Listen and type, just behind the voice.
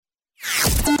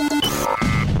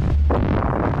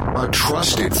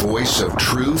trusted voice of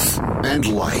truth and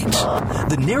light.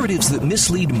 The narratives that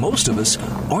mislead most of us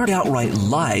aren't outright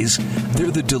lies.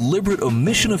 They're the deliberate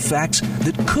omission of facts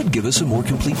that could give us a more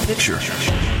complete picture.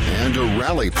 And a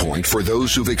rally point for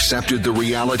those who've accepted the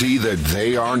reality that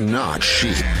they are not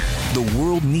sheep. The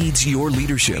world needs your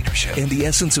leadership, and the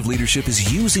essence of leadership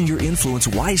is using your influence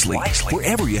wisely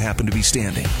wherever you happen to be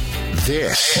standing.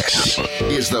 This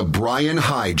is the Brian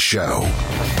Hyde Show.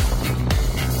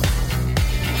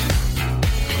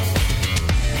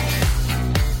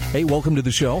 Hey, welcome to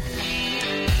the show.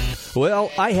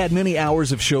 Well, I had many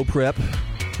hours of show prep,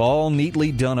 all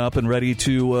neatly done up and ready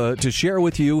to share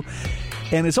with you,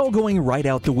 and it's all going right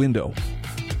out the window.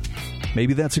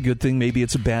 Maybe that's a good thing, maybe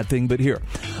it's a bad thing, but here,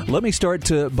 let me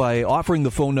start by offering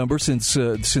the phone number since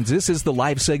this is the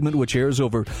live segment which airs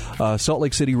over Salt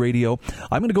Lake City Radio.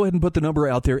 I'm going to go ahead and put the number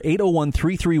out there,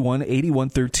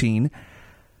 801-331-8113.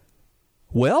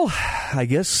 Well, I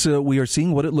guess we are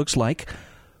seeing what it looks like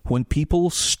when people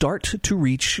start to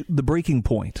reach the breaking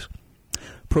point.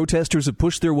 Protesters have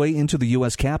pushed their way into the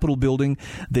U.S. Capitol building.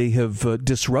 They have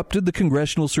disrupted the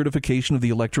congressional certification of the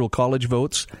Electoral College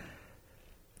votes.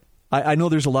 I know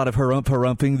there's a lot of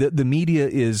harumphing. The media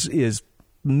is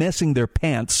messing their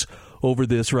pants over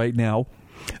this right now.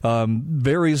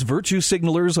 Various virtue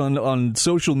signalers on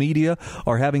social media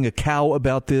are having a cow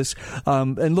about this.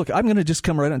 And look, I'm going to just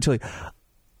come right out and tell you,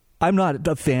 I'm not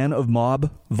a fan of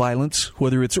mob violence,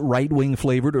 whether it's right-wing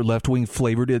flavored or left-wing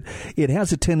flavored. It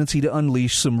has a tendency to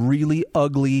unleash some really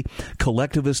ugly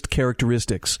collectivist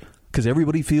characteristics because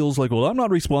everybody feels like, well, I'm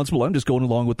not responsible. I'm just going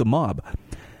along with the mob.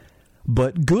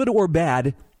 But good or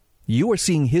bad, you are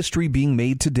seeing history being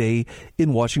made today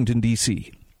in Washington,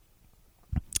 D.C.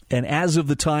 And as of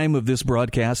the time of this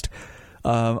broadcast,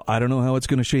 I don't know how it's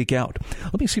going to shake out.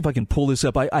 Let me see if I can pull this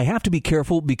up. I have to be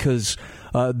careful because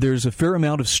there's a fair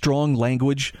amount of strong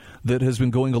language that has been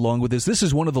going along with this. This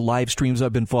is one of the live streams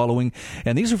I've been following,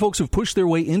 and these are folks who've pushed their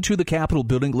way into the Capitol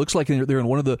building. It looks like they're in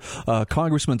one of the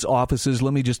congressman's offices.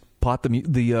 Let me just pot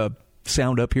the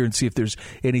sound up here and see if there's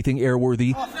anything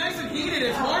airworthy. Oh, it's nice and heated.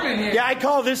 It's warm in here. Yeah, I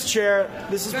call this chair.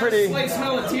 This is pretty.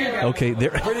 Smell of tear gas. Okay,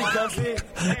 pretty comfy.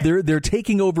 They're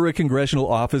taking over a congressional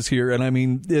office here, and I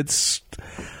mean, it's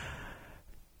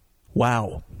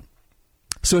wow.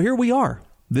 So here we are.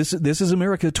 This is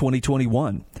America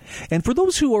 2021. And for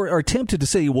those who are tempted to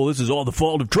say, well, this is all the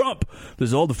fault of Trump, this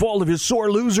is all the fault of his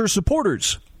sore loser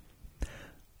supporters,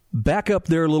 back up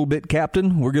there a little bit,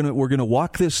 Captain. We're gonna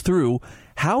walk this through.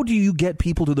 How do you get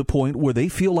people to the point where they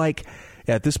feel like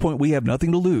at this point we have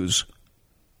nothing to lose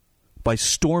by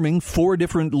storming 4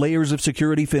 different layers of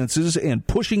security fences and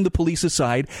pushing the police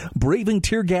aside, braving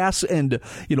tear gas and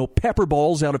pepper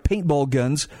balls out of paintball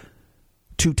guns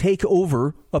to take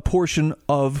over a portion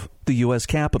of the U.S.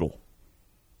 Capitol?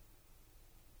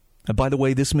 And by the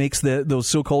way, this makes those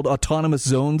so-called autonomous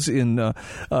zones in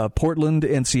Portland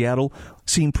and Seattle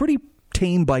seem pretty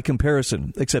tame by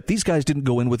comparison, except these guys didn't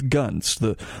go in with guns.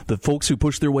 The folks who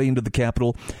pushed their way into the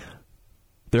Capitol,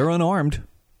 they're unarmed,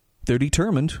 they're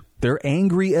determined, they're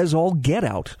angry as all get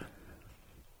out.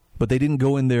 But they didn't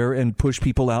go in there and push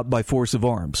people out by force of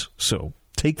arms. So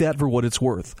take that for what it's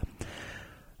worth.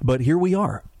 But here we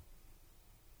are.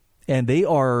 And they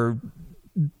are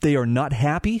not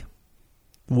happy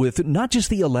with not just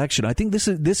the election. I think this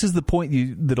is the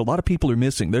point that a lot of people are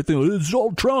missing. They're thinking, it's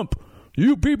all Trump.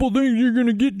 You people think you're going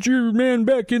to get your man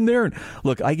back in there. And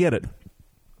look, I get it.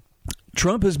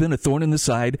 Trump has been a thorn in the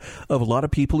side of a lot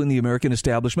of people in the American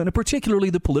establishment, and particularly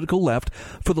the political left,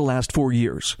 for the last 4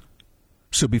 years.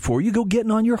 So before you go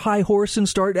getting on your high horse and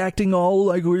start acting all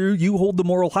like you hold the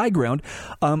moral high ground,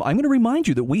 I'm going to remind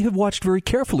you that we have watched very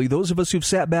carefully, those of us who've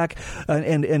sat back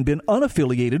and been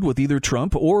unaffiliated with either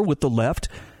Trump or with the left.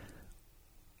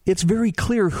 It's very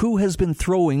clear who has been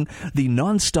throwing the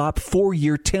nonstop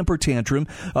 4-year temper tantrum,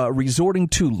 resorting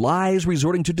to lies,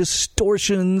 resorting to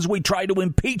distortions. We tried to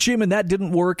impeach him and that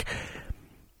didn't work.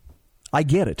 I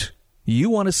get it.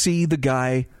 You want to see the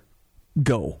guy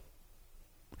go.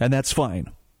 And that's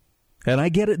fine. And I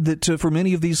get it that for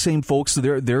many of these same folks,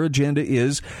 their agenda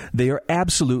is they are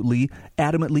absolutely,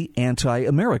 adamantly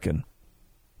anti-American.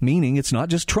 Meaning it's not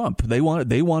just Trump. They want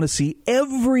to see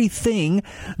everything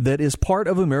that is part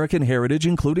of American heritage,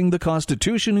 including the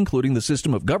Constitution, including the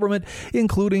system of government,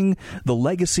 including the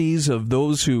legacies of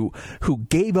those who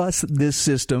gave us this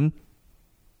system,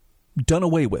 done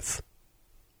away with.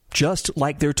 Just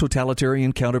like their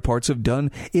totalitarian counterparts have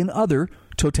done in other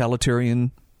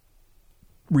totalitarian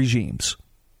regimes.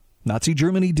 Nazi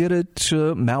Germany did it.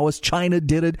 Maoist China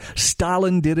did it.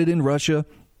 Stalin did it in Russia.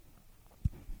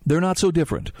 They're not so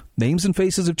different. Names and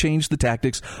faces have changed. The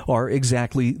tactics are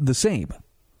exactly the same.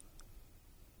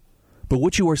 But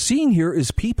what you are seeing here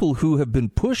is people who have been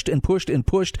pushed and pushed and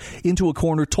pushed into a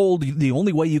corner, told the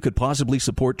only way you could possibly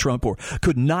support Trump or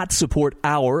could not support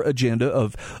our agenda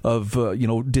of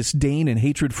disdain and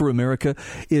hatred for America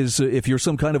is if you're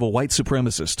some kind of a white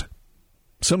supremacist,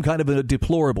 some kind of a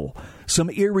deplorable, some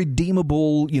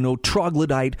irredeemable,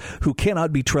 troglodyte who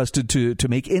cannot be trusted to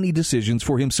make any decisions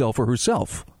for himself or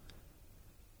herself.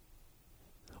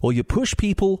 Well, you push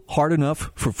people hard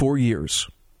enough for 4 years.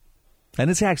 And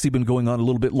it's actually been going on a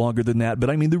little bit longer than that, but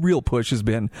I mean the real push has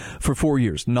been for 4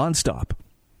 years, nonstop.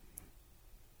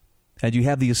 And you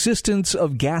have the assistance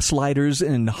of gaslighters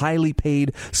and highly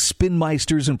paid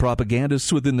spinmeisters and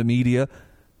propagandists within the media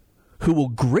who will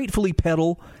gratefully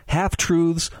peddle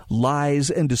half-truths, lies,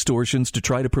 and distortions to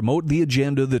try to promote the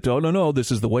agenda that, oh, no, this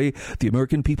is the way the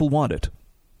American people want it.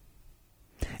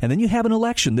 And then you have an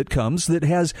election that comes that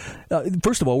has,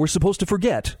 first of all, we're supposed to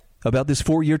forget about this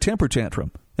 4-year temper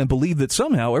tantrum and believe that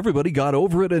somehow everybody got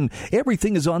over it and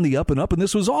everything is on the up and up and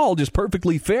this was all just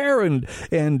perfectly fair and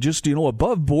just,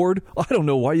 above board. I don't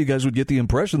know why you guys would get the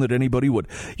impression that anybody would,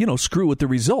 screw with the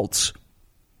results.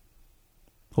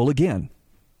 Well, again,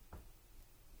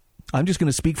 I'm just going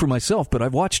to speak for myself, but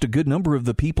I've watched a good number of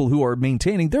the people who are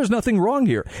maintaining there's nothing wrong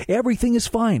here. Everything is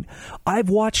fine. I've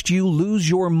watched you lose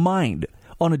your mind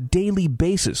on a daily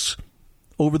basis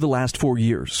over the last 4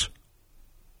 years.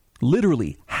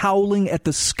 Literally howling at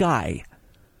the sky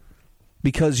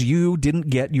because you didn't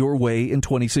get your way in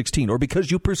 2016 or because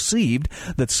you perceived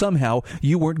that somehow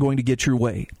you weren't going to get your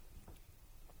way.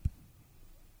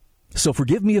 So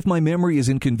forgive me if my memory is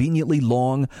inconveniently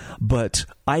long, but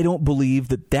I don't believe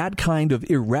that kind of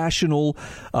irrational,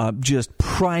 just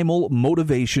primal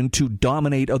motivation to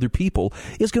dominate other people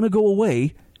is going to go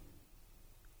away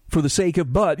for the sake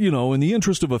of, but, in the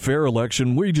interest of a fair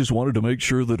election, we just wanted to make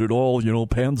sure that it all,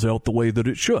 pans out the way that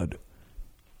it should.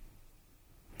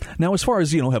 Now, as far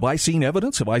as, have I seen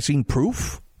evidence? Have I seen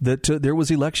proof that there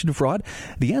was election fraud?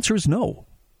 The answer is no.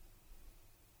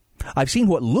 I've seen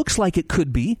what looks like it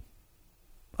could be.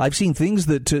 I've seen things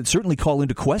that certainly call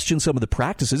into question some of the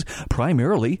practices,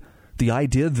 primarily the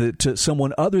idea that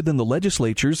someone other than the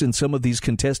legislatures in some of these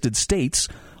contested states,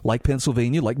 like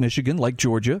Pennsylvania, like Michigan, like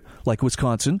Georgia, like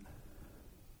Wisconsin,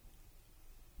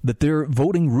 that their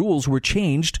voting rules were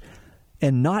changed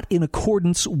and not in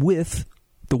accordance with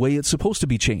the way it's supposed to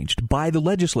be changed by the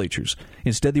legislatures.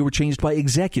 Instead, they were changed by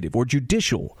executive or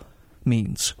judicial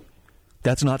means.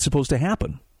 That's not supposed to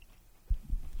happen.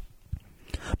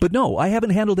 But no, I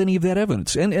haven't handled any of that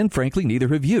evidence, and frankly, neither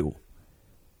have you.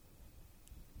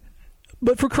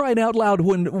 But for crying out loud,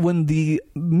 when the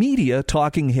media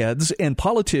talking heads and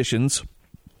politicians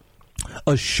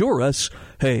assure us,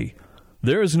 hey,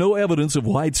 there is no evidence of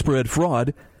widespread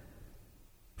fraud,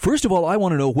 first of all, I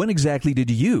want to know when exactly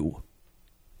did you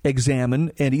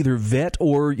examine and either vet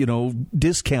or,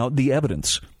 discount the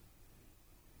evidence?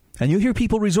 And you hear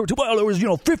people resort to, well, there was,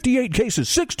 58 cases,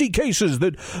 60 cases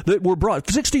that were brought,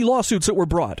 60 lawsuits that were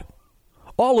brought.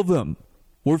 All of them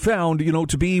were found,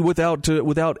 to be without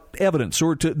evidence,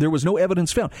 or there was no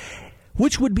evidence found,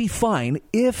 which would be fine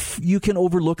if you can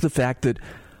overlook the fact that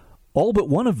all but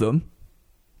one of them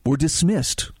were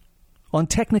dismissed on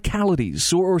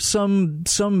technicalities or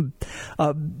something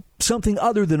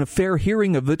other than a fair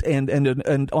hearing of it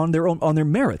and on their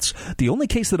merits. The only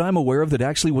case that I'm aware of that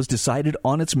actually was decided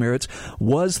on its merits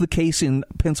was the case in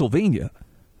Pennsylvania,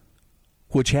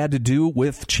 which had to do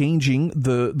with changing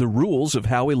the rules of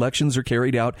how elections are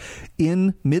carried out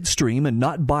in midstream and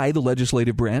not by the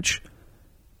legislative branch.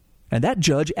 And that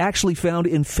judge actually found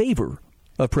in favor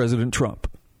of President Trump.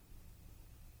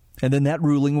 And then that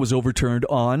ruling was overturned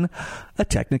on a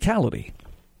technicality.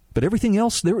 But everything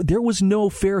else, there was no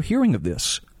fair hearing of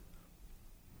this.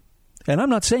 And I'm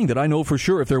not saying that I know for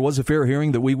sure if there was a fair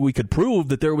hearing that we could prove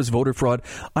that there was voter fraud.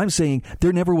 I'm saying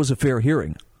there never was a fair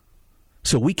hearing.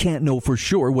 So we can't know for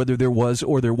sure whether there was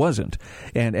or there wasn't.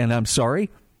 And I'm sorry,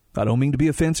 I don't mean to be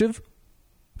offensive,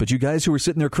 but you guys who are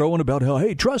sitting there crowing about how,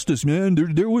 hey, trust us, man,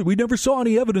 we never saw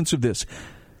any evidence of this.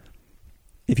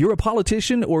 If you're a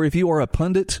politician or if you are a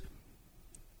pundit,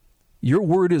 your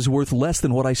word is worth less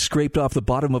than what I scraped off the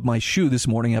bottom of my shoe this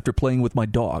morning after playing with my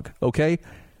dog, okay?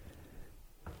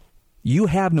 You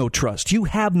have no trust. You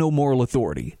have no moral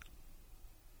authority.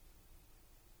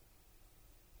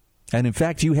 And in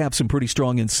fact, you have some pretty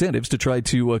strong incentives to try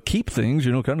to keep things,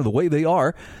 kind of the way they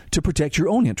are to protect your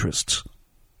own interests.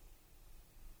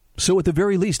 So at the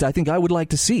very least, I think I would like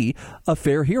to see a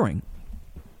fair hearing.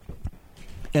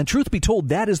 And truth be told,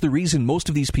 that is the reason most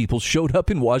of these people showed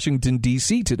up in Washington,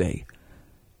 D.C. today.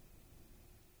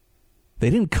 They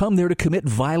didn't come there to commit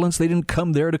violence. They didn't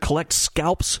come there to collect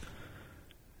scalps.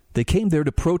 They came there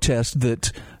to protest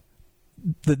that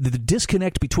the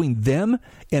disconnect between them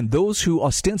and those who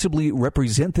ostensibly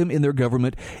represent them in their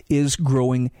government is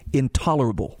growing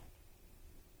intolerable.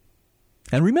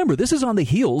 And remember, this is on the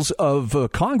heels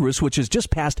of Congress, which has just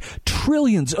passed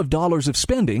trillions of dollars of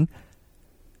spending,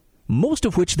 most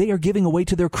of which they are giving away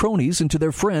to their cronies and to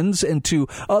their friends and to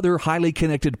other highly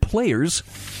connected players,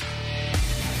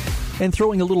 and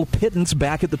throwing a little pittance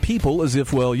back at the people as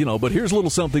if, well, but here's a little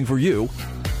something for you.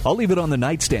 I'll leave it on the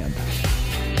nightstand.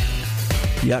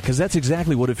 Yeah, because that's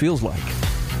exactly what it feels like.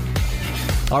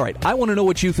 All right, I want to know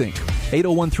what you think.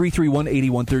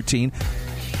 801-331-8113.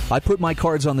 I put my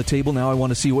cards on the table. Now I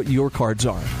want to see what your cards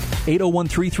are.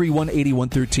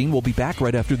 801-331-8113. We'll be back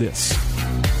right after this.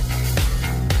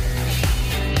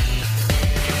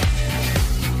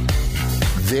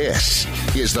 This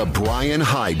is the Brian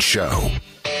Hyde Show.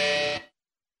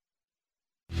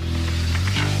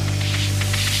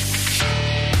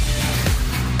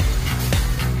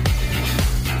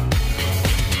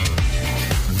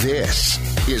 This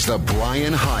is the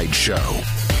Brian Hyde Show.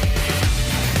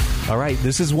 All right,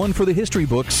 this is one for the history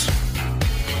books.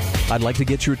 I'd like to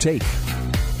get your take.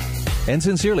 And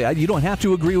sincerely, you don't have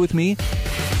to agree with me.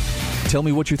 Tell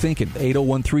me what you're thinking.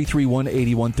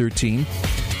 801-331-8113.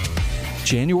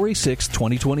 January 6th,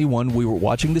 2021, we were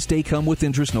watching this day come with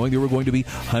interest, knowing there were going to be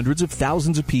hundreds of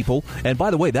thousands of people. And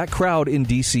by the way, that crowd in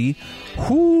D.C.,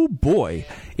 whoo boy,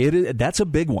 that's a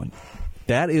big one.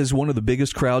 That is one of the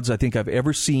biggest crowds I think I've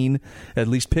ever seen, at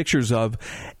least pictures of.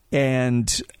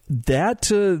 And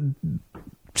that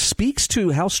speaks to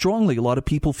how strongly a lot of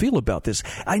people feel about this.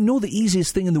 I know the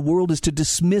easiest thing in the world is to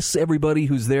dismiss everybody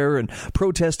who's there and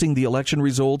protesting the election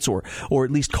results, or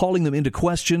at least calling them into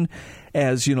question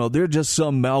as, they're just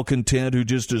some malcontent who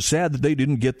just is sad that they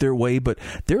didn't get their way. But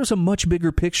there's a much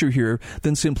bigger picture here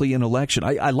than simply an election.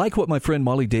 I like what my friend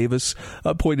Molly Davis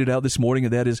pointed out this morning,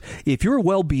 and that is, if your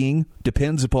well-being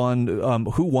depends upon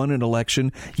who won an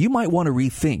election, you might want to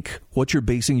rethink what you're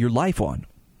basing your life on.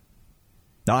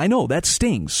 Now, I know that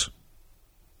stings.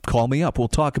 Call me up. We'll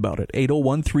talk about it.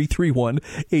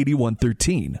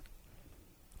 801-331-8113.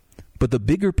 But the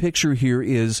bigger picture here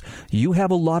is you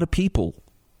have a lot of people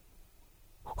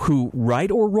who, right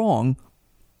or wrong,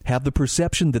 have the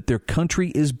perception that their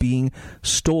country is being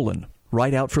stolen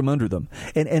right out from under them.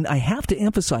 And I have to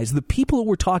emphasize, the people that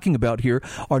we're talking about here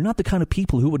are not the kind of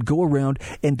people who would go around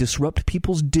and disrupt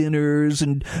people's dinners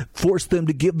and force them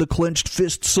to give the clenched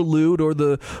fist salute or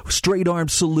the straight arm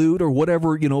salute or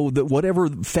whatever, whatever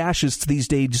fascists these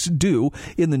days do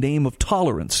in the name of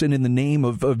tolerance and in the name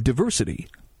of diversity.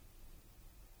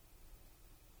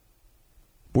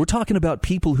 We're talking about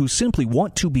people who simply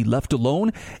want to be left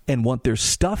alone and want their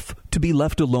stuff to be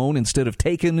left alone instead of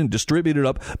taken and distributed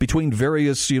up between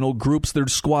various, groups that are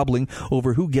squabbling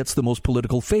over who gets the most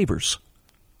political favors.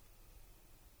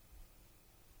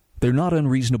 They're not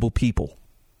unreasonable people.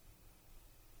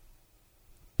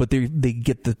 But they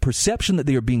get the perception that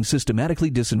they are being systematically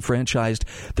disenfranchised,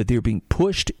 that they are being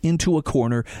pushed into a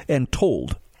corner and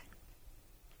told,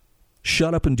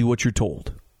 shut up and do what you're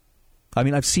told. I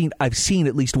mean, I've seen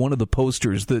at least one of the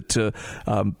posters that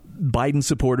Biden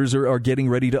supporters are getting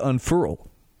ready to unfurl.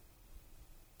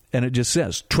 And it just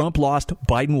says, Trump lost,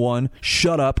 Biden won,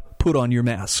 shut up, put on your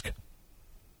mask.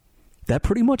 That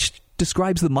pretty much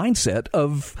describes the mindset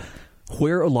of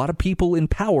where a lot of people in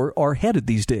power are headed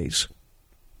these days.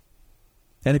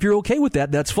 And if you're okay with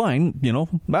that, that's fine.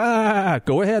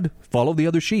 Go ahead, follow the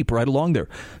other sheep right along there.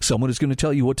 Someone is going to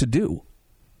tell you what to do.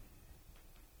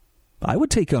 I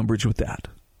would take umbrage with that.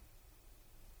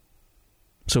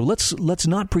 So let's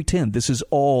not pretend this is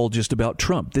all just about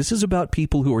Trump. This is about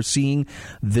people who are seeing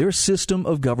their system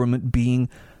of government being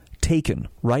taken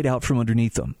right out from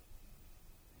underneath them.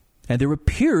 And there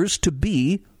appears to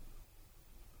be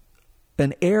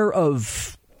an air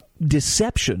of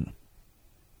deception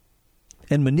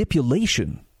and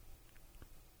manipulation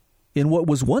in what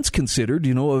was once considered,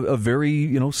 a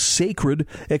very, sacred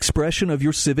expression of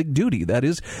your civic duty. That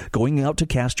is, going out to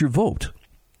cast your vote.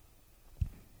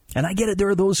 And I get it. There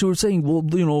are those who are saying, well,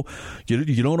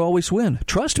 you don't always win.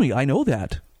 Trust me, I know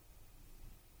that.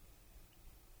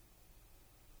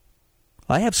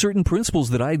 I have certain principles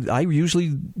that I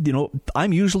usually,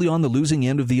 I'm usually on the losing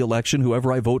end of the election,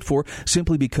 whoever I vote for,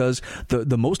 simply because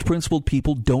the most principled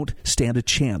people don't stand a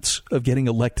chance of getting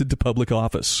elected to public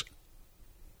office.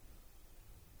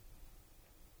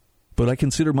 But I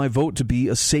consider my vote to be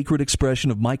a sacred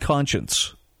expression of my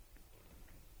conscience.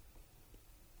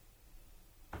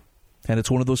 And it's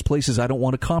one of those places I don't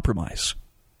want to compromise.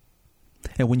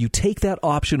 And when you take that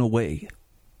option away,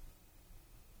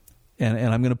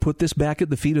 and I'm going to put this back at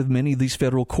the feet of many of these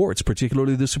federal courts,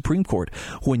 particularly the Supreme Court.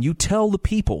 When you tell the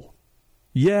people,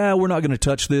 yeah, we're not going to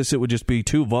touch this, it would just be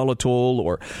too volatile,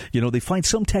 or, they find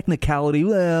some technicality,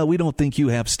 well, we don't think you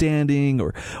have standing,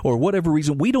 or whatever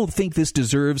reason, we don't think this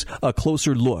deserves a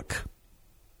closer look.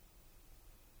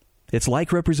 It's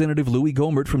like Representative Louis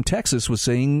Gohmert from Texas was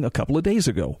saying a couple of days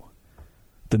ago.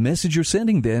 The message you're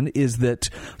sending then is that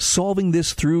solving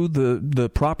this through the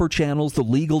proper channels, the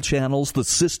legal channels, the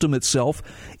system itself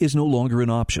is no longer an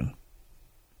option.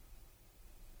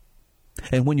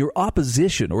 And when your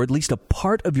opposition, or at least a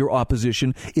part of your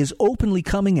opposition, is openly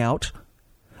coming out,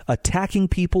 attacking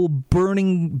people,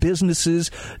 burning businesses,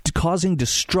 causing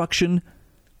destruction,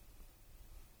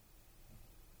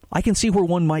 I can see where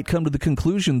one might come to the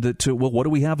conclusion that, what do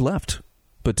we have left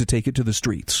but to take it to the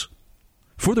streets?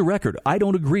 For the record, I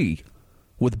don't agree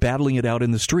with battling it out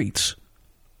in the streets.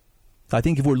 I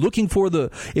think if we're looking for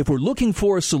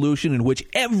a solution in which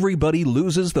everybody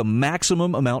loses the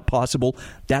maximum amount possible,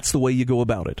 that's the way you go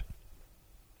about it.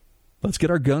 Let's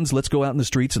get our guns, let's go out in the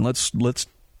streets, and let's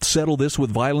settle this with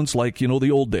violence like,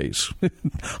 the old days.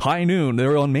 High noon,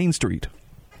 they're on Main Street.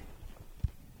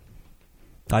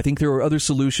 I think there are other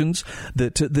solutions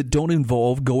that don't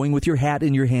involve going with your hat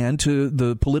in your hand to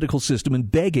the political system and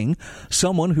begging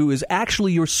someone who is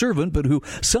actually your servant but who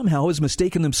somehow has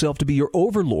mistaken themselves to be your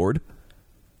overlord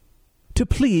to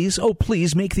please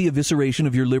make the evisceration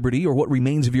of your liberty, or what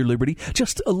remains of your liberty,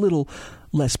 just a little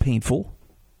less painful.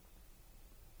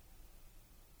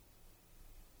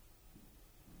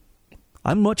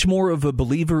 I'm much more of a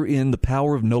believer in the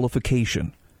power of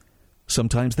nullification.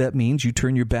 Sometimes that means you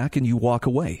turn your back and you walk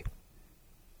away.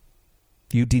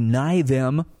 You deny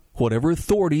them whatever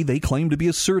authority they claim to be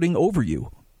asserting over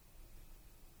you.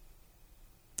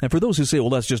 And for those who say,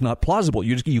 well, that's just not plausible,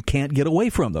 you can't get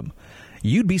away from them,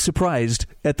 you'd be surprised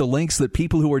at the lengths that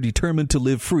people who are determined to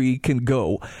live free can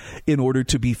go in order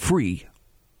to be free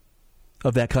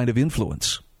of that kind of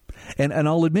influence. And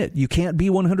I'll admit, you can't be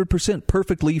 100%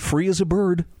 perfectly free as a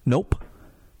bird. Nope.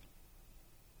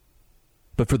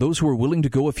 But for those who are willing to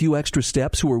go a few extra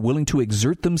steps, who are willing to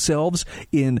exert themselves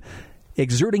in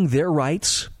exerting their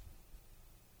rights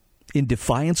in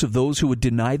defiance of those who would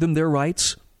deny them their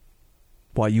rights,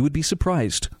 why, you would be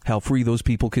surprised how free those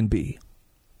people can be.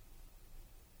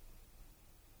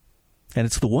 And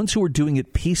it's the ones who are doing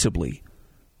it peaceably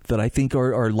that I think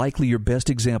are likely your best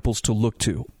examples to look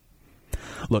to.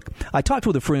 Look, I talked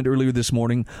with a friend earlier this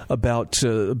morning about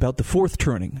the fourth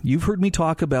turning. You've heard me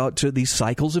talk about these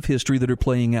cycles of history that are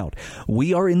playing out.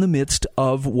 We are in the midst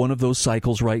of one of those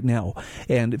cycles right now.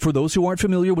 And for those who aren't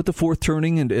familiar with the fourth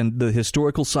turning and the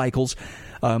historical cycles,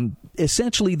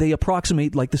 essentially they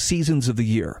approximate like the seasons of the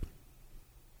year.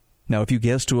 Now, if you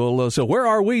guessed, well, so where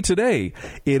are we today?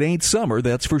 It ain't summer,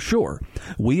 that's for sure.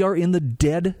 We are in the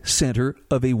dead center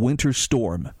of a winter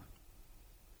storm.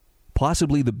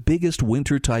 Possibly the biggest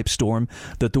winter-type storm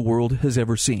that the world has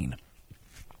ever seen.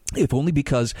 If only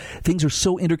because things are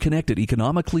so interconnected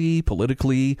economically,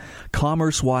 politically,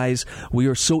 commerce-wise. We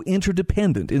are so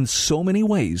interdependent in so many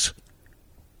ways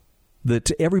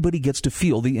that everybody gets to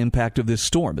feel the impact of this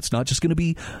storm. It's not just going to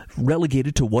be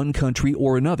relegated to one country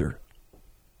or another.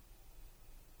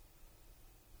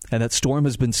 And that storm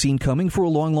has been seen coming for a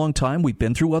long, long time. We've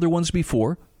been through other ones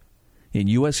before. In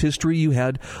U.S. history, you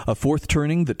had a fourth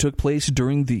turning that took place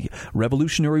during the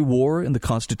Revolutionary War and the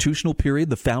constitutional period,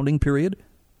 the founding period.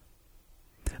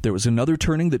 There was another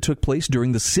turning that took place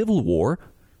during the Civil War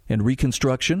and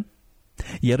Reconstruction.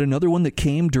 Yet another one that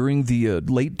came during the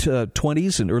late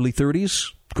 20s and early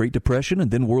 30s, Great Depression,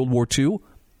 and then World War II.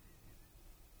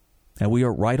 And we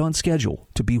are right on schedule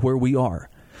to be where we are.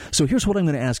 So here's what I'm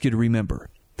going to ask you to remember.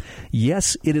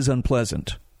 Yes, it is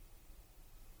unpleasant.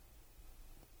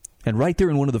 And right there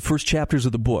in one of the first chapters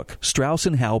of the book, Strauss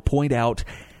and Howe point out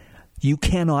you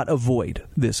cannot avoid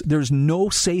this. There's no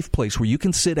safe place where you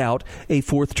can sit out a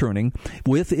fourth turning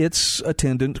with its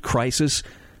attendant crisis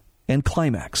and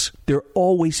climax. There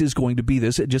always is going to be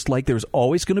this, just like there's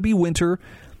always going to be winter,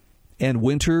 and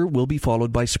winter will be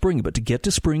followed by spring. But to get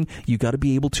to spring, you got to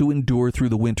be able to endure through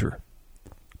the winter.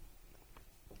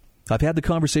 I've had the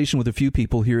conversation with a few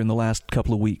people here in the last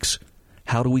couple of weeks.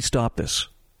 How do we stop this?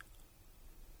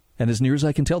 And as near as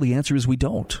I can tell, the answer is we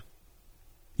don't.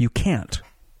 You can't.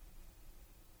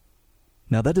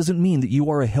 Now, that doesn't mean that you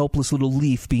are a helpless little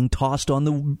leaf being tossed on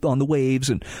the waves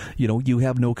and, you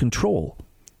have no control.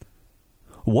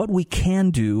 What we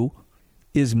can do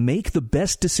is make the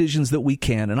best decisions that we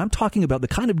can. And I'm talking about the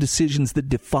kind of decisions that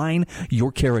define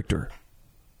your character.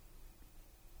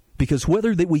 Because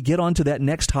whether that we get onto that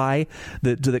next high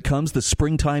that comes, the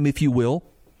springtime, if you will,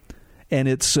 and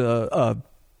it's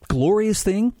glorious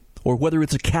thing or whether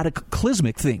it's a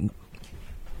cataclysmic thing,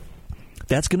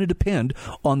 that's going to depend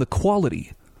on the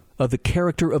quality of the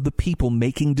character of the people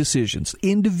making decisions,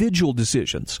 individual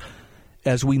decisions,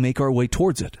 as we make our way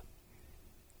towards it.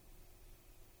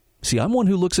 See, I'm one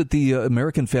who looks at the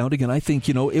American founding, and I think,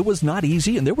 it was not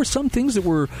easy, and there were some things that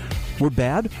were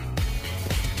bad.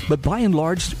 But by and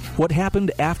large, what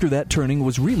happened after that turning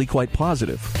was really quite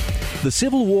positive. The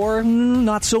Civil War,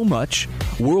 not so much.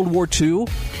 World War II,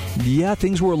 yeah,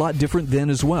 things were a lot different then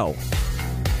as well.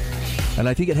 And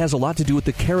I think it has a lot to do with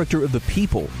the character of the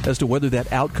people as to whether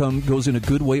that outcome goes in a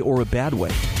good way or a bad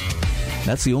way.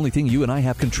 That's the only thing you and I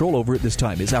have control over at this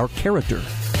time, is our character.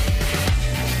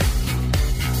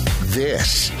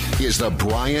 This is the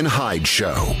Brian Hyde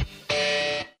Show.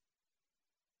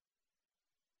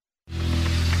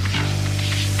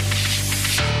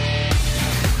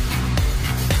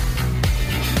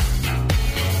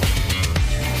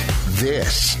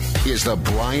 This is the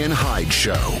Brian Hyde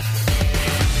Show.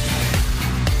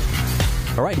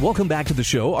 All right, welcome back to the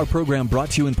show. Our program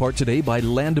brought to you in part today by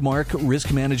Landmark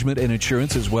Risk Management and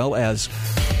Insurance, as well as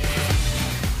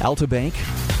Alta Bank.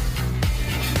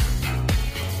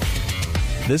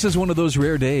 This is one of those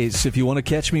rare days. If you want to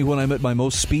catch me when I'm at my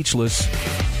most speechless,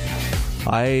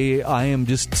 I am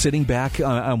just sitting back.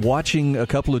 I'm watching a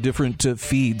couple of different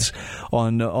feeds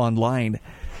online.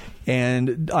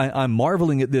 And I'm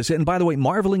marveling at this. And by the way,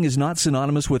 marveling is not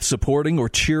synonymous with supporting or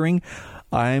cheering.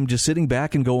 I'm just sitting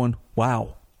back and going,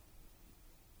 wow.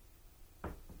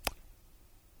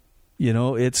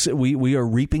 It's we are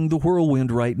reaping the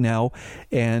whirlwind right now.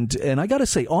 And I got to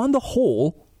say, on the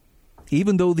whole,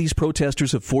 even though these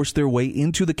protesters have forced their way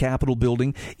into the Capitol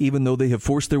building, even though they have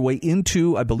forced their way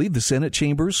into, I believe, the Senate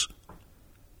chambers,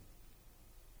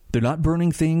 they're not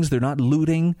burning things. They're not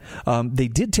looting. They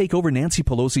did take over Nancy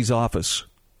Pelosi's office,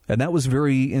 and that was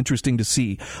very interesting to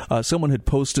see. Someone had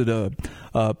posted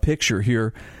a picture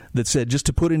here that said, just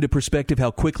to put into perspective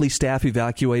how quickly staff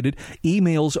evacuated,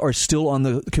 emails are still on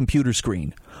the computer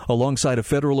screen, alongside a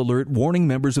federal alert warning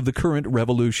members of the current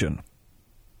revolution.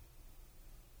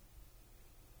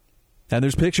 And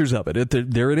there's pictures of it.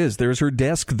 There it is. There's her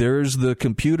desk. There's the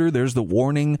computer. There's the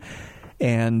warning.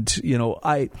 And,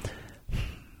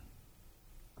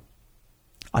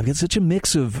 I've got such a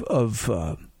mix of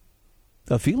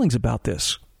feelings about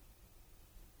this.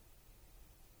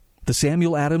 The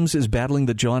Samuel Adams is battling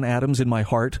the John Adams in my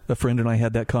heart. A friend and I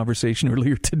had that conversation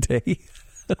earlier today.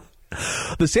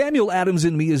 The Samuel Adams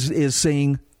in me is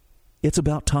saying, it's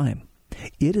about time.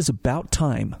 It is about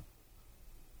time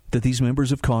that these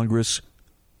members of Congress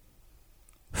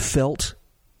felt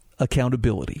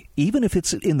accountability, even if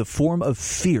it's in the form of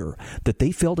fear, that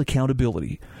they felt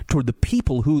accountability toward the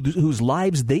people whose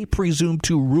lives they presume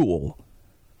to rule,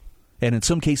 and in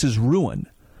some cases ruin,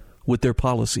 with their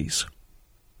policies.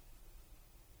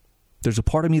 There's a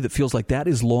part of me that feels like that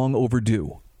is long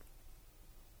overdue.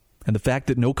 And the fact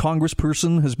that no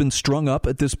congressperson has been strung up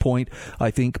at this point,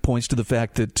 I think, points to the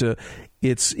fact that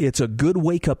it's a good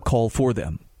wake-up call for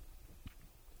them.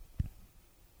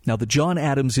 Now, the John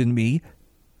Adams in me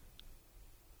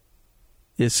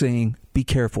is saying, be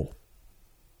careful.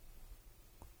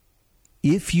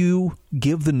 If you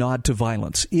give the nod to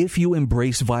violence, if you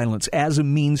embrace violence as a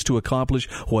means to accomplish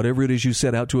whatever it is you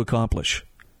set out to accomplish,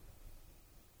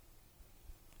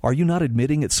 are you not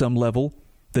admitting at some level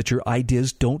that your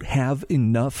ideas don't have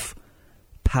enough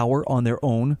power on their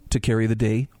own to carry the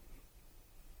day?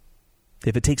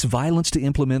 If it takes violence to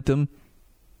implement them,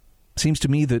 it seems to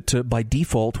me that by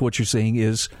default what you're saying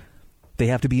is they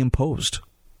have to be imposed.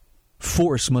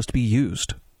 Force must be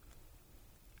used.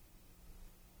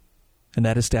 And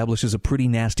that establishes a pretty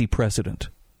nasty precedent.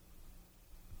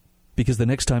 Because the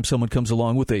next time someone comes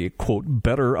along with a, quote,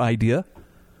 better idea,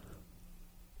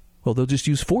 well, they'll just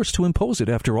use force to impose it.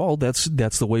 After all, that's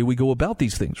the way we go about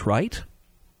these things, right?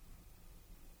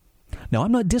 Now,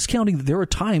 I'm not discounting that there are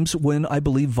times when I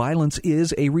believe violence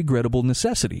is a regrettable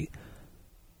necessity.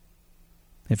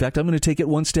 In fact, I'm going to take it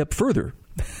one step further.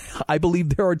 I believe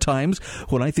there are times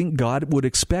when I think God would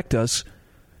expect us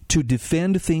to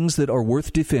defend things that are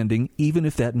worth defending, even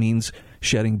if that means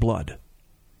shedding blood.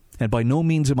 And by no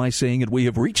means am I saying that we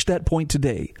have reached that point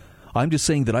today. I'm just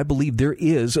saying that I believe there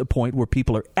is a point where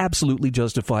people are absolutely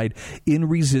justified in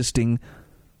resisting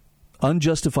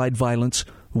unjustified violence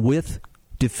with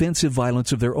defensive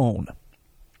violence of their own.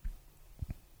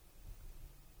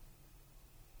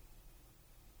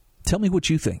 Tell me what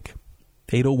you think.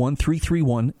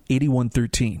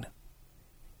 801-331-8113.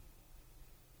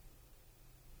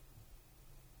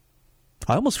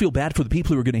 I almost feel bad for the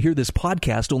people who are going to hear this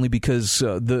podcast only because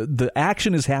the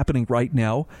action is happening right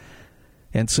now.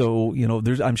 And so,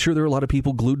 I'm sure there are a lot of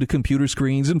people glued to computer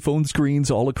screens and phone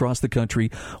screens all across the country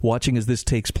watching as this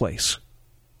takes place.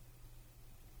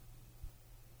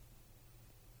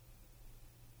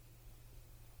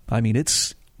 I mean,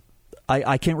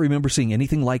 I can't remember seeing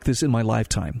anything like this in my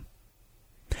lifetime.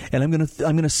 And I'm going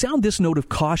to sound this note of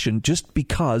caution just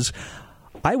because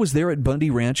I was there at Bundy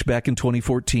Ranch back in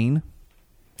 2014.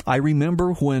 I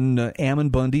remember when Ammon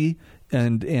Bundy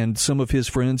and some of his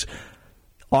friends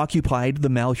occupied the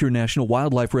Malheur National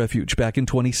Wildlife Refuge back in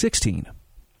 2016.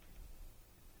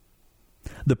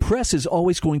 The press is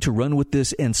always going to run with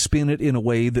this and spin it in a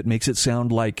way that makes it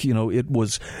sound like, it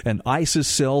was an ISIS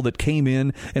cell that came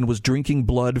in and was drinking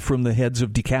blood from the heads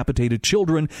of decapitated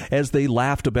children as they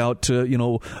laughed about,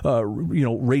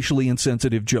 racially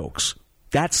insensitive jokes.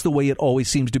 That's the way it always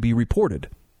seems to be reported.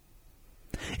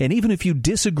 And even if you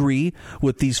disagree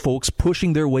with these folks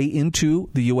pushing their way into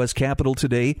the U.S. Capitol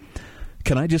today,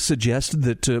 can I just suggest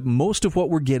that most of what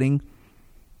we're getting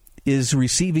is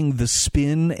receiving the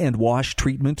spin and wash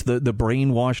treatment, the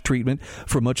brainwash treatment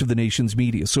from much of the nation's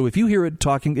media. So if you hear them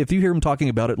talking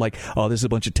about it like, oh, this is a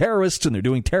bunch of terrorists and they're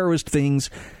doing terrorist things,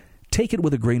 take it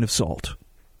with a grain of salt.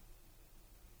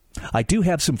 I do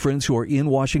have some friends who are in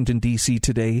Washington, D.C.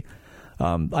 today.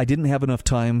 I didn't have enough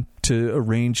time to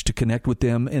arrange to connect with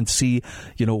them and see,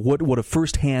 what a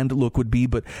first-hand look would be.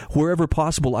 But wherever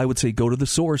possible, I would say go to the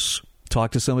source.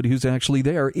 Talk to somebody who's actually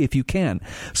there if you can.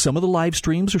 Some of the live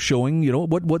streams are showing,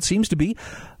 what seems to be,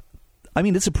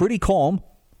 it's a pretty calm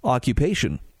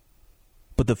occupation.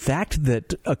 But the fact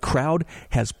that a crowd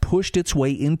has pushed its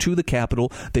way into the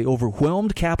Capitol, they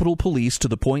overwhelmed Capitol Police to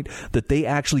the point that they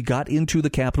actually got into the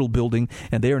Capitol building,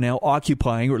 and they are now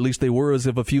occupying, or at least they were as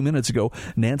of a few minutes ago,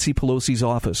 Nancy Pelosi's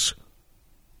office.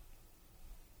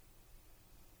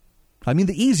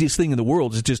 The easiest thing in the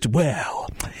world is just,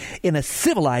 in a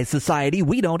civilized society,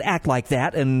 we don't act like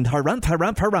that, and harumph,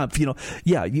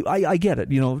 I get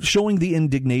it. Showing the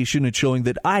indignation and showing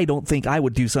that I don't think I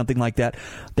would do something like that,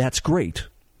 that's great.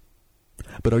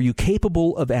 But are you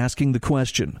capable of asking the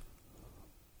question,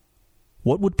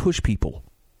 what would push people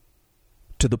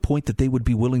to the point that they would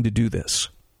be willing to do this?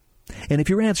 And if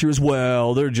your answer is,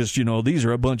 they're just, these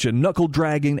are a bunch of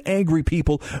knuckle-dragging, angry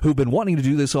people who've been wanting to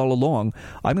do this all along,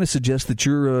 I'm going to suggest that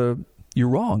you're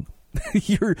wrong.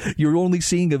 You're only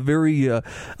seeing a very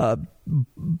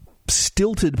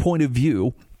stilted point of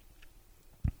view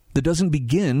that doesn't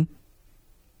begin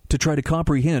to try to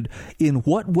comprehend in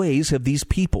what ways have these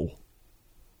people,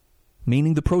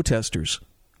 meaning the protesters,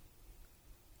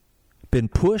 been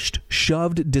pushed,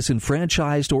 shoved,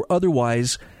 disenfranchised, or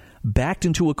otherwise backed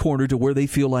into a corner to where they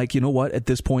feel like, at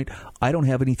this point, I don't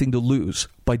have anything to lose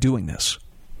by doing this.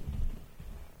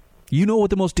 You know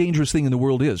what the most dangerous thing in the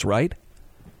world is, right?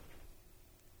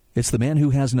 It's the man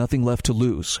who has nothing left to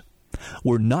lose.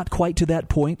 We're not quite to that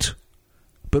point,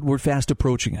 but we're fast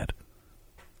approaching it.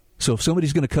 So if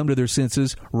somebody's going to come to their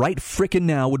senses, right frickin'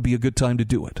 now would be a good time to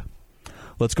do it.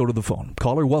 Let's go to the phone.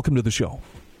 Caller, welcome to the show.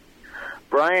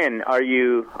 Brian, are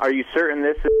you certain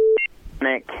this is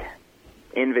an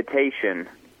invitation?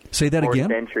 Say that again?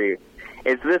 Century?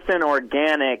 Is this an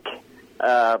organic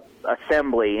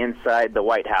assembly inside the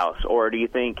White House, or do you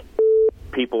think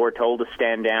people were told to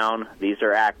stand down? These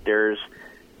are actors.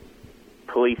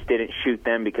 Police didn't shoot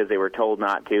them because they were told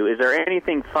not to. Is there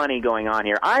anything funny going on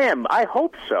here? I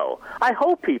hope so. I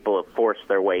hope people have forced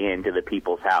their way into the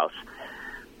people's house.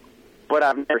 But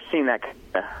I've never seen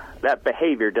that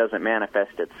behavior doesn't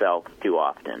manifest itself too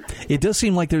often. It does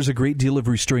seem like there's a great deal of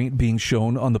restraint being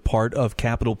shown on the part of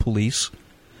Capitol Police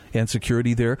and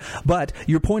security there. But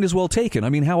your point is well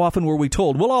taken. How often were we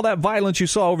told, all that violence you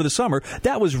saw over the summer,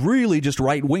 that was really just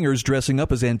right-wingers dressing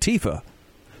up as Antifa.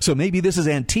 So maybe this is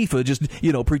Antifa just,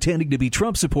 pretending to be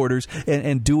Trump supporters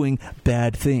and doing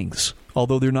bad things,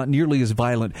 although they're not nearly as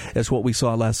violent as what we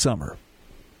saw last summer.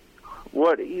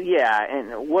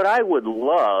 And what I would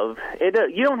love,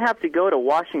 you don't have to go to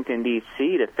Washington,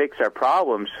 D.C. to fix our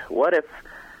problems. What if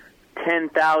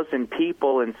 10,000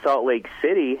 people in Salt Lake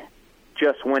City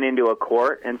just went into a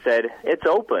court and said, it's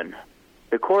open.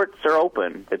 The courts are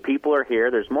open. The people are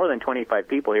here. There's more than 25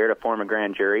 people here to form a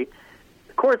grand jury.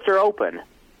 The courts are open.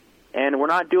 And we're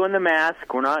not doing the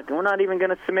mask. We're not even going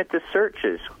to submit to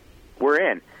searches.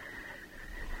 We're in.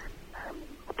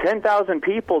 10,000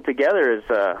 people together is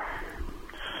a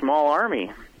small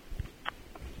army.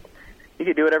 You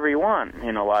could do whatever you want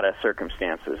in a lot of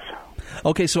circumstances.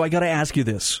 Okay, so I got to ask you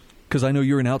this, because I know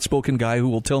you're an outspoken guy who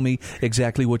will tell me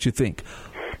exactly what you think.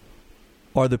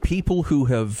 Are the people who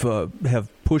have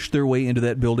pushed their way into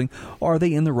that building, are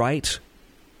they in the right?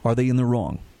 Are they in the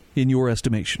wrong, in your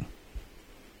estimation?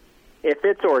 If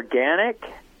it's organic,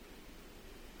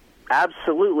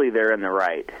 Absolutely, they're in the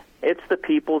right. It's the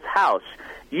people's house.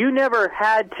 You never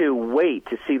had to wait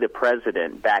to see the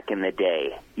president back in the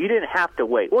day. You didn't have to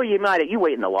wait. Well, you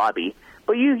wait in the lobby,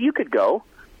 but you could go.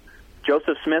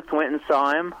 Joseph Smith went and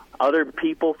saw him. Other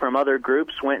people from other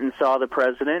groups went and saw the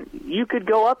president. You could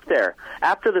go up there.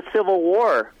 After the Civil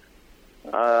War,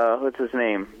 what's his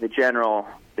name? The general,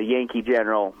 the Yankee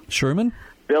general. Sherman?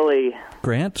 Billy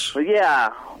Grant? Well, yeah.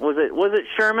 Was it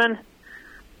Sherman?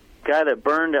 Guy that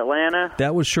burned Atlanta?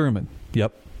 That was Sherman.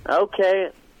 Yep.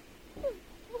 Okay.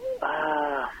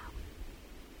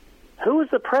 Who was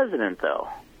the president, though?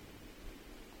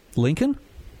 Lincoln?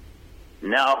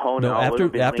 No.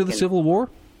 After the Civil War?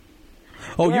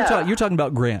 Oh, yeah. you're talking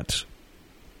about Grant.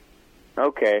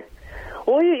 Okay.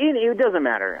 Well, it doesn't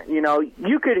matter.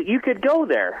 You could go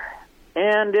there,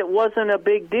 and it wasn't a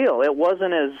big deal. It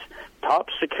wasn't as top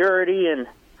security, and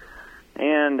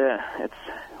it's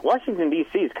Washington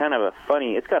D.C. is kind of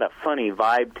it's got a funny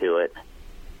vibe to it.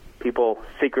 People,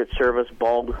 Secret Service,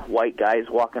 bald white guys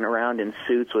walking around in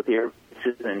suits with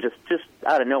earpieces, and just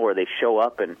out of nowhere they show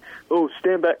up and,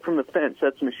 stand back from the fence.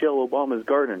 That's Michelle Obama's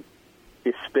garden.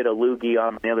 You spit a loogie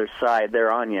on the other side,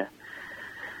 they're on you.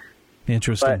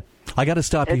 Interesting. But I got to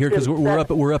stop you here because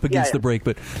we're up against the break.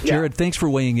 But Jared, thanks for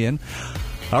weighing in.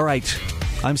 All right,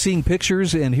 I'm seeing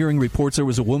pictures and hearing reports. There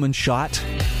was a woman shot.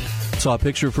 Saw a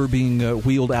picture of her being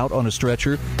wheeled out on a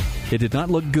stretcher. It did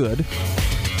not look good.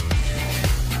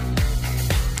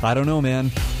 I don't know,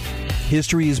 man.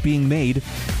 History is being made.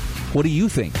 What do you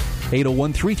think?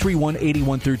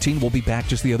 801-331-8113. We'll be back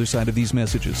just the other side of these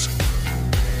messages.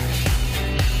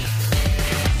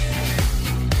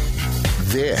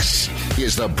 This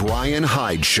is the Brian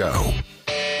Hyde Show.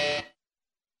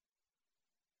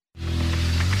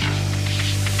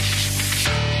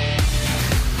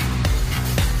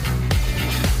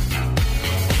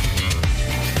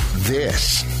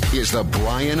 This is the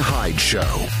Brian Hyde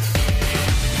Show.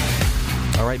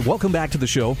 All right, welcome back to the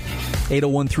show.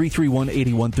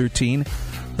 801-331-8113.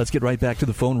 Let's get right back to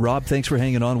the phone. Rob, thanks for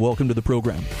hanging on. Welcome to the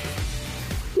program.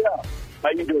 Yeah.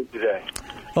 How you doing today?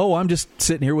 Oh, I'm just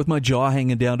sitting here with my jaw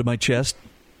hanging down to my chest.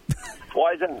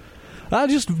 Why is that?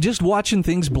 Just watching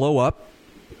things blow up.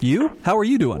 You? How are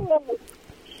you doing?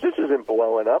 This isn't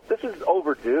blowing up. This is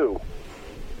overdue.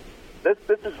 This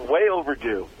is way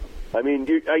overdue. I mean,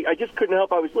 I just couldn't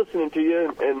help. I was listening to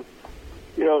you, and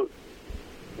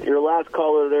your last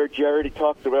caller there, Jared, he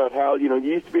talked about how, you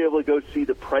used to be able to go see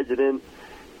the president,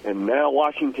 and now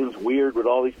Washington's weird with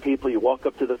all these people. You walk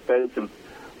up to the fence, and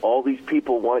all these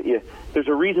people want you. There's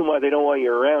a reason why they don't want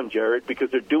you around, Jared, because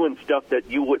they're doing stuff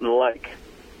that you wouldn't like.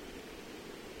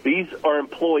 These are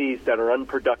employees that are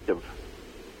unproductive.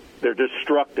 They're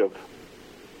destructive.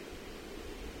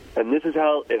 And this is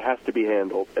how it has to be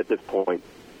handled at this point.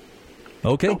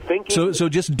 Okay, so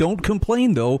just don't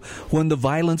complain, though, when the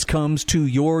violence comes to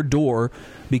your door,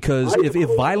 because if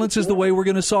violence is the way we're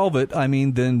going to solve it, I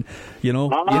mean, then, in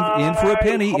for a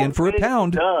penny, in for a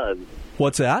pound.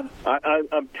 What's that?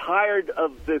 I'm tired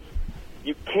of this.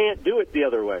 You can't do it the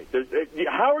other way.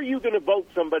 How are you going to vote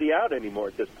somebody out anymore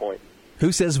at this point?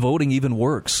 Who says voting even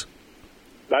works?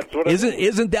 That's what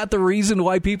Isn't that the reason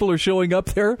why people are showing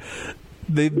up there?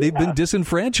 They've been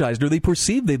disenfranchised, or they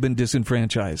perceive they've been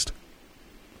disenfranchised.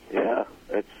 Yeah,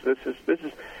 this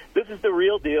is the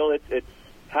real deal. It's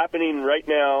happening right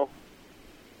now.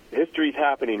 History's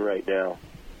happening right now.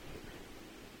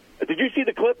 Did you see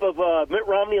the clip of Mitt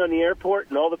Romney on the airport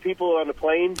and all the people on the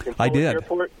plane? I did.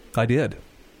 Airport? I did.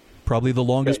 Probably the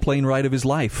longest plane ride of his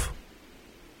life.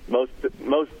 Most.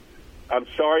 I'm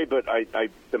sorry, but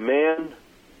the man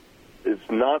is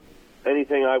not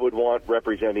anything I would want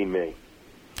representing me.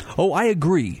 Oh, I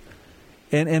agree.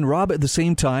 And Rob, at the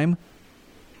same time,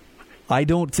 I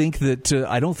don't think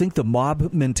the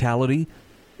mob mentality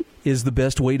is the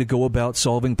best way to go about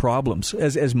solving problems.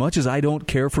 As much as I don't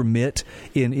care for Mitt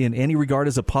in any regard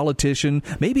as a politician,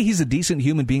 maybe he's a decent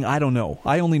human being. I don't know.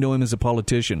 I only know him as a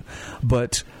politician.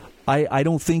 But I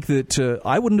don't think that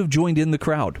I wouldn't have joined in the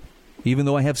crowd, even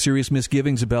though I have serious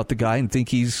misgivings about the guy and think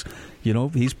he's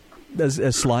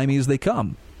as slimy as they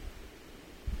come.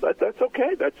 But that's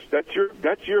okay.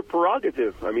 That's your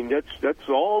prerogative. I mean, that's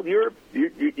all your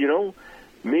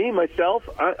me, myself.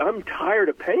 I'm tired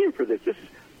of paying for this.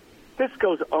 This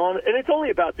goes on, and it's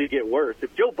only about to get worse.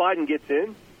 If Joe Biden gets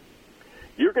in,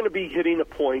 you're going to be hitting a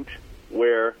point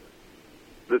where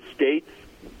the states,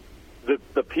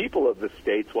 the people of the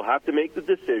states, will have to make the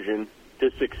decision to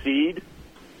succeed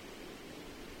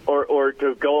or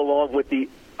to go along with the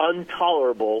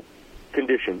intolerable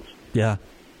conditions. Yeah.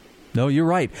 No, you're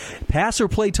right. Pass or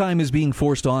play time is being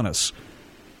forced on us.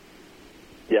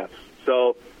 Yes.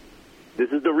 So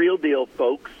This is the real deal,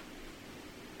 folks.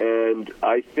 And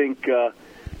I think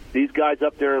these guys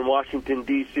up there in Washington,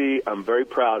 D.C., I'm very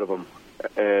proud of them.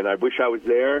 And I wish I was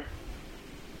there.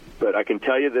 But I can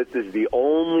tell you that this is the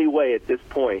only way at this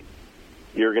point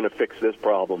you're going to fix this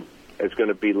problem. It's going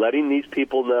to be letting these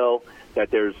people know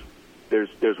that there's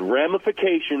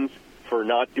ramifications for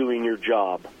not doing your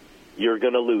job. You're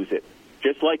going to lose it,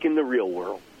 just like in the real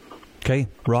world. Okay.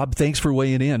 Rob, thanks for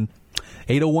weighing in.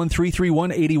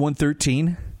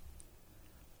 801-331-8113.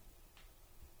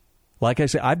 Like I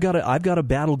said, I've got a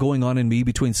battle going on in me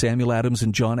between Samuel Adams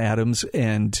and John Adams,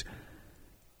 and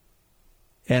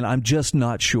I'm just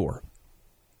not sure.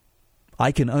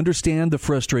 I can understand the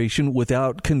frustration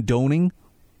without condoning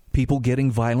people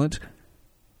getting violent,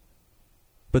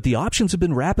 but the options have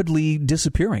been rapidly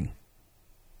disappearing.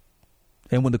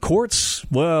 And when the courts,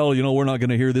 well, we're not going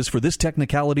to hear this for this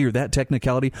technicality or that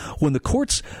technicality, when the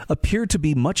courts appear to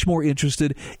be much more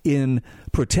interested in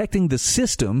protecting the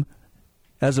system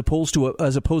as opposed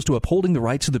to upholding the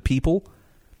rights of the people,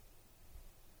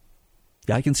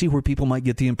 I can see where people might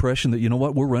get the impression that,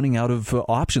 we're running out of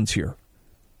options here.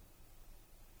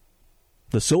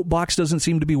 The soapbox doesn't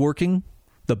seem to be working.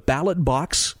 The ballot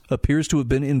box appears to have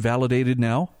been invalidated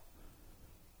now.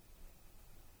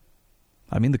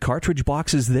 I mean, the cartridge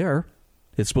box is there.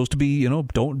 It's supposed to be,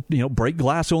 don't break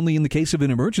glass only in the case of an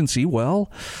emergency.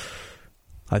 Well,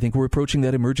 I think we're approaching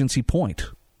that emergency point.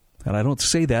 And I don't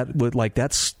say that like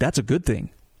that's a good thing.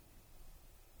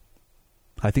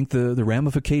 I think the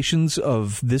ramifications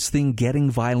of this thing getting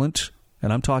violent,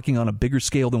 and I'm talking on a bigger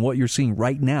scale than what you're seeing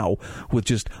right now with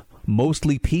just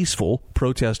mostly peaceful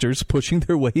protesters pushing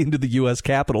their way into the U.S.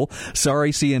 Capitol.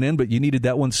 Sorry, CNN, but you needed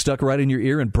that one stuck right in your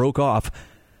ear and broke off.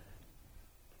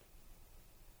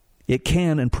 It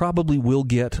can and probably will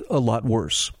get a lot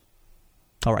worse.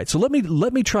 All right, so let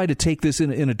me try to take this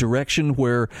in a direction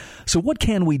where, so what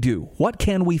can we do? What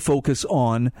can we focus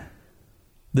on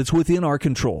that's within our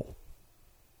control?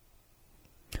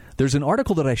 There's an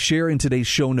article that I share in today's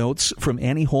show notes from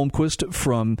Annie Holmquist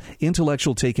from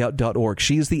intellectualtakeout.org.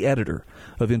 She is the editor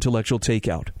of Intellectual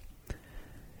Takeout.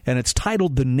 And it's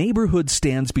titled, "The Neighborhood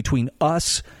Stands Between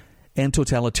Us and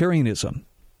Totalitarianism."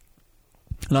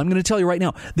 And I'm going to tell you right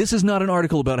now, this is not an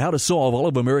article about how to solve all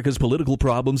of America's political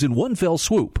problems in one fell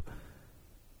swoop.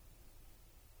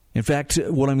 In fact,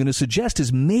 what I'm going to suggest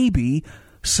is maybe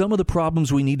some of the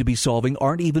problems we need to be solving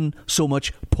aren't even so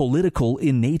much political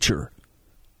in nature,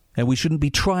 and we shouldn't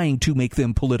be trying to make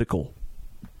them political.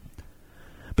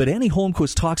 But Annie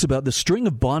Holmquist talks about the string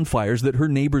of bonfires that her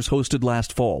neighbors hosted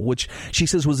last fall, which she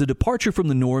says was a departure from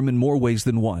the norm in more ways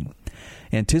than one.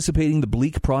 Anticipating the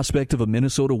bleak prospect of a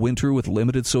Minnesota winter with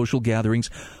limited social gatherings,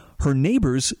 her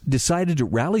neighbors decided to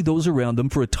rally those around them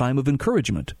for a time of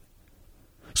encouragement.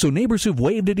 So neighbors who've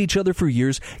waved at each other for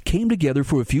years came together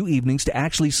for a few evenings to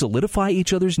actually solidify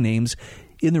each other's names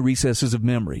in the recesses of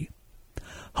memory.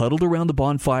 Huddled around the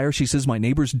bonfire, she says, my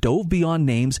neighbors dove beyond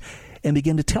names and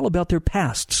began to tell about their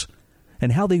pasts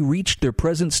and how they reached their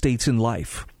present states in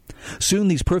life. Soon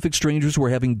these perfect strangers were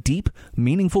having deep,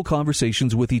 meaningful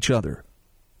conversations with each other.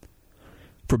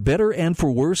 For better and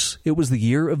for worse, it was the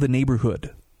year of the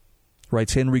neighborhood,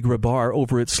 writes Henry Grabar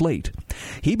over at Slate.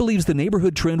 He believes the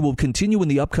neighborhood trend will continue in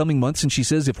the upcoming months, and she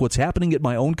says if what's happening at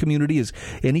my own community is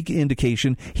any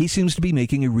indication, he seems to be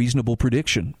making a reasonable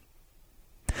prediction.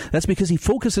 That's because he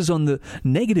focuses on the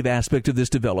negative aspect of this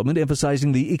development,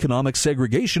 emphasizing the economic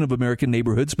segregation of American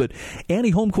neighborhoods. But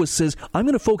Annie Holmquist says, I'm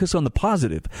going to focus on the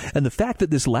positive. And the fact that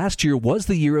this last year was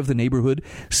the year of the neighborhood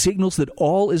signals that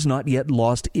all is not yet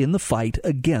lost in the fight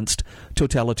against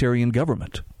totalitarian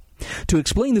government. To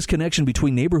explain this connection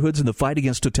between neighborhoods and the fight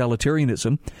against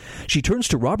totalitarianism, she turns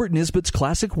to Robert Nisbet's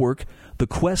classic work, The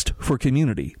Quest for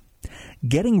Community.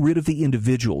 Getting rid of the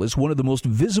individual is one of the most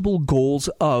visible goals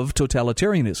of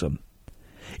totalitarianism.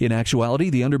 In actuality,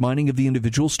 the undermining of the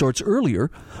individual starts earlier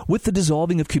with the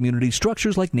dissolving of community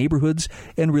structures like neighborhoods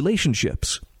and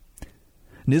relationships.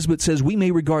 Nisbet says we may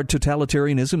regard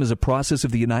totalitarianism as a process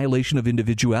of the annihilation of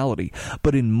individuality,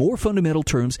 but in more fundamental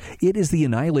terms, it is the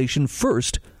annihilation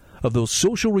first of those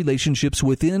social relationships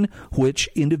within which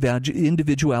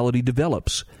individuality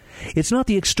develops. It's not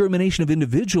the extermination of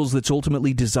individuals that's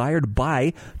ultimately desired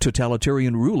by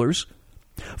totalitarian rulers,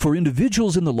 for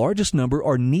individuals in the largest number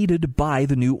are needed by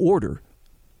the new order.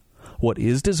 What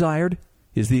is desired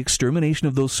is the extermination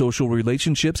of those social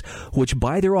relationships which,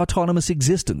 by their autonomous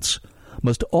existence,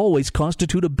 must always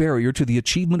constitute a barrier to the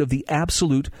achievement of the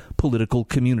absolute political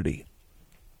community.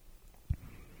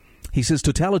 He says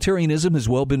totalitarianism has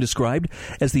well been described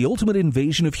as the ultimate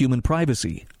invasion of human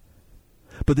privacy.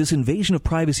 But this invasion of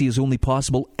privacy is only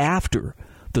possible after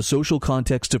The social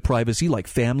context of privacy, like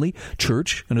family,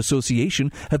 church, and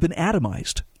association, have been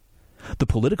atomized. The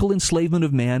political enslavement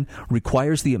of man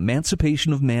requires the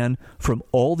emancipation of man from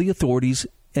all the authorities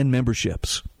and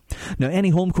memberships. Now,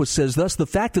 Annie Holmquist says, thus, the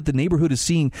fact that the neighborhood is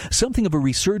seeing something of a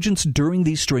resurgence during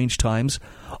these strange times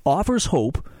offers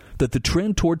hope that the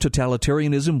trend toward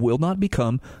totalitarianism will not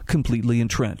become completely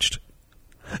entrenched.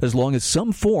 As long as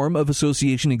some form of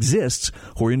association exists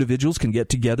where individuals can get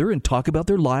together and talk about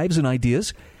their lives and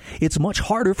ideas, it's much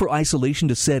harder for isolation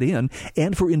to set in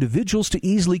and for individuals to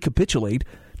easily capitulate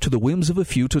to the whims of a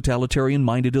few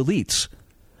totalitarian-minded elites.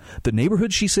 The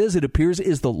neighborhood, she says, it appears,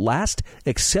 is the last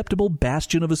acceptable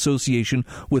bastion of association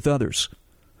with others.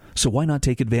 So why not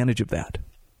take advantage of that?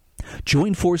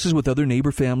 Join forces with other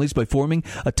neighbor families by forming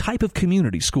a type of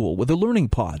community school with a learning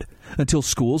pod until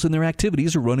schools and their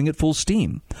activities are running at full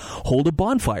steam. Hold a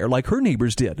bonfire like her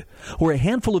neighbors did, where a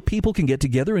handful of people can get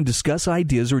together and discuss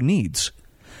ideas or needs.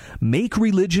 Make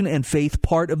religion and faith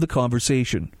part of the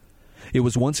conversation. It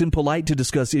was once impolite to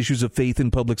discuss issues of faith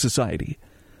in public society.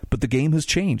 But the game has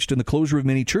changed, and the closure of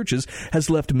many churches has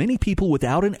left many people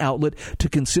without an outlet to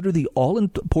consider the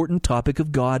all-important topic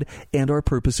of God and our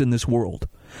purpose in this world.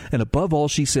 And above all,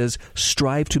 she says,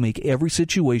 strive to make every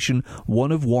situation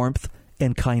one of warmth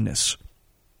and kindness.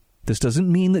 This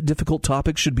doesn't mean that difficult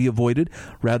topics should be avoided.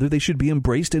 Rather, they should be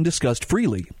embraced and discussed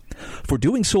freely. For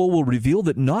doing so will reveal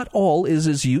that not all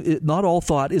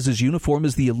thought is as uniform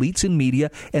as the elites in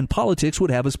media and politics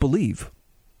would have us believe.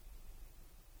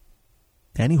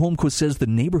 Annie Holmquist says the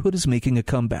neighborhood is making a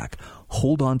comeback.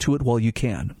 Hold on to it while you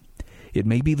can. It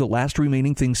may be the last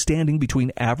remaining thing standing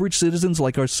between average citizens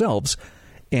like ourselves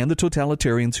and the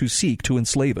totalitarians who seek to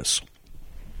enslave us.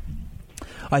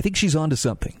 I think she's onto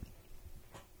something.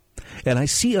 And I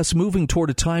see us moving toward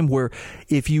a time where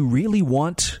if you really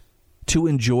want to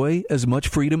enjoy as much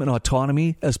freedom and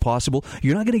autonomy as possible,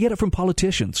 you're not going to get it from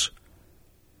politicians.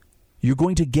 You're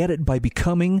going to get it by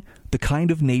becoming the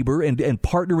kind of neighbor and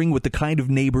partnering with the kind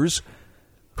of neighbors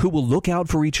who will look out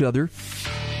for each other,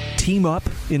 team up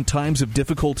in times of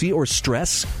difficulty or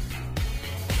stress,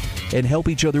 and help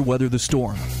each other weather the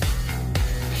storm.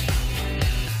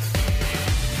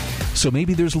 So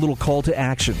maybe there's a little call to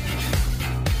action.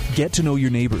 Get to know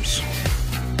your neighbors.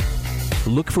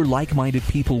 Look for like-minded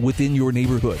people within your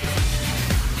neighborhood.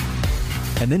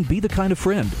 And then be the kind of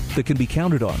friend that can be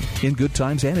counted on in good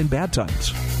times and in bad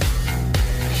times.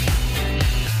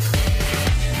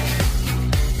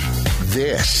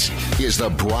 This is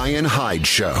The Brian Hyde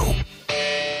Show.